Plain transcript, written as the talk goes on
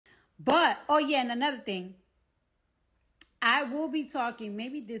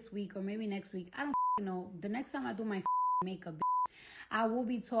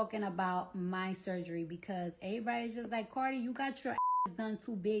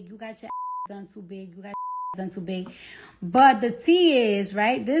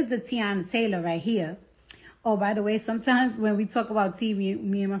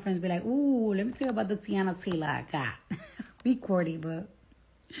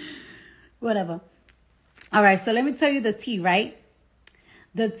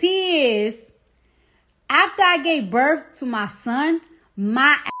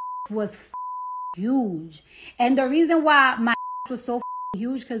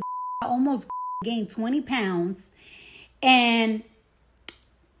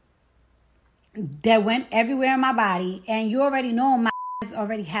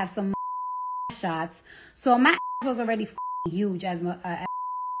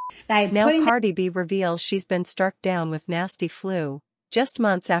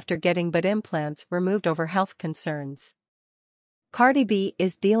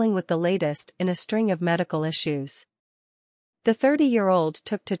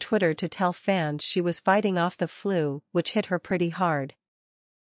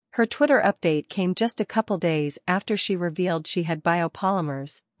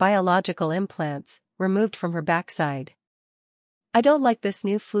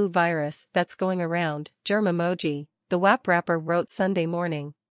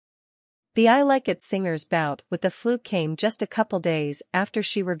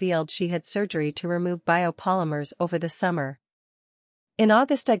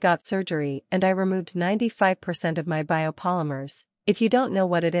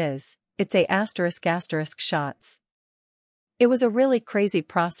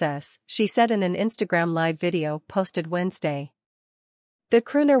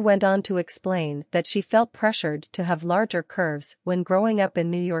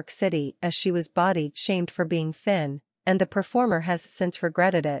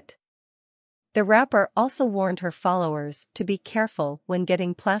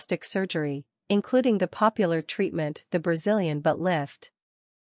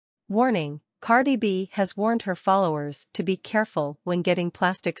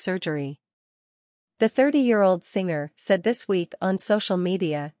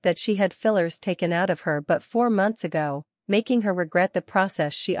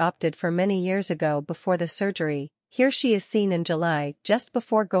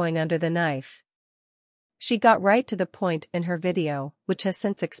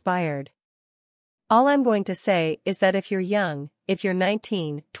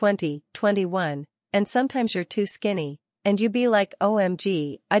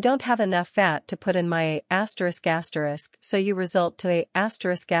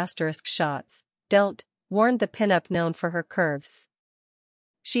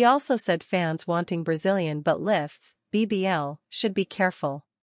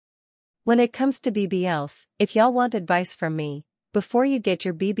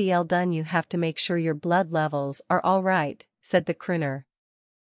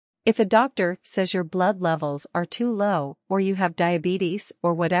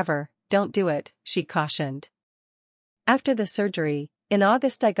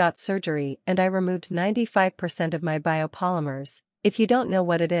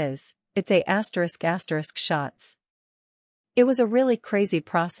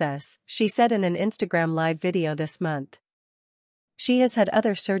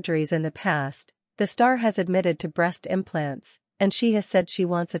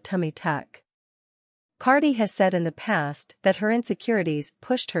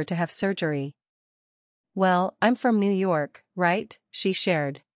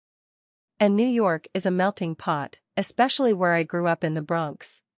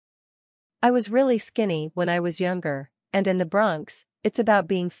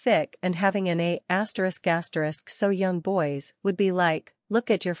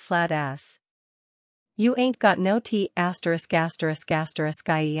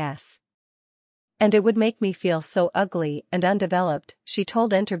gracefully and undeveloped, she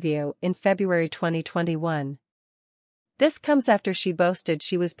told Interview in February 2021. This comes after she boasted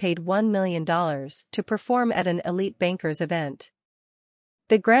she was paid $1 million to perform at an elite bankers event.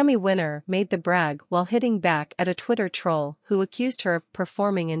 The Grammy winner made the brag while hitting back at a Twitter troll who accused her of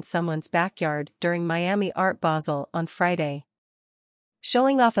performing in someone's backyard during Miami Art Basel on Friday.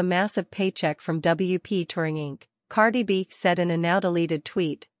 Showing off a massive paycheck from WP Touring Inc., Cardi B said in a now-deleted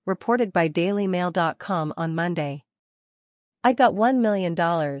tweet, reported by DailyMail.com on Monday. I got $1 million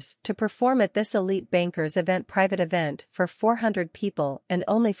to perform at this elite banker's event private event for 400 people and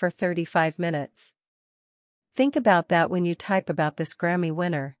only for 35 minutes. Think about that when you type about this Grammy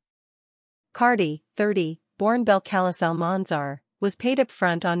winner. Cardi, 30, born Belcalis Almanzar, was paid up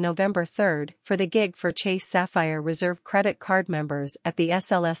front on November 3 for the gig for Chase Sapphire Reserve credit card members at the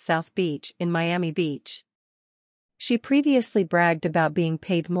SLS South Beach in Miami Beach. She previously bragged about being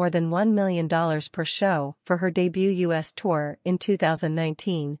paid more than $1 million per show for her debut US tour in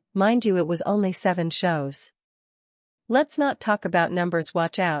 2019, mind you it was only 7 shows. Let's not talk about numbers,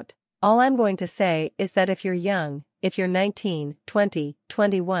 watch out. All I'm going to say is that if you're young, if you're 19, 20,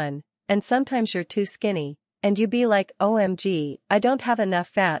 21, and sometimes you're too skinny, and you be like OMG, I don't have enough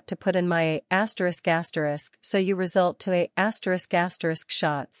fat to put in my so you result to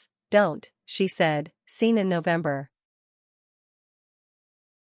shots, don't, she said, seen in November.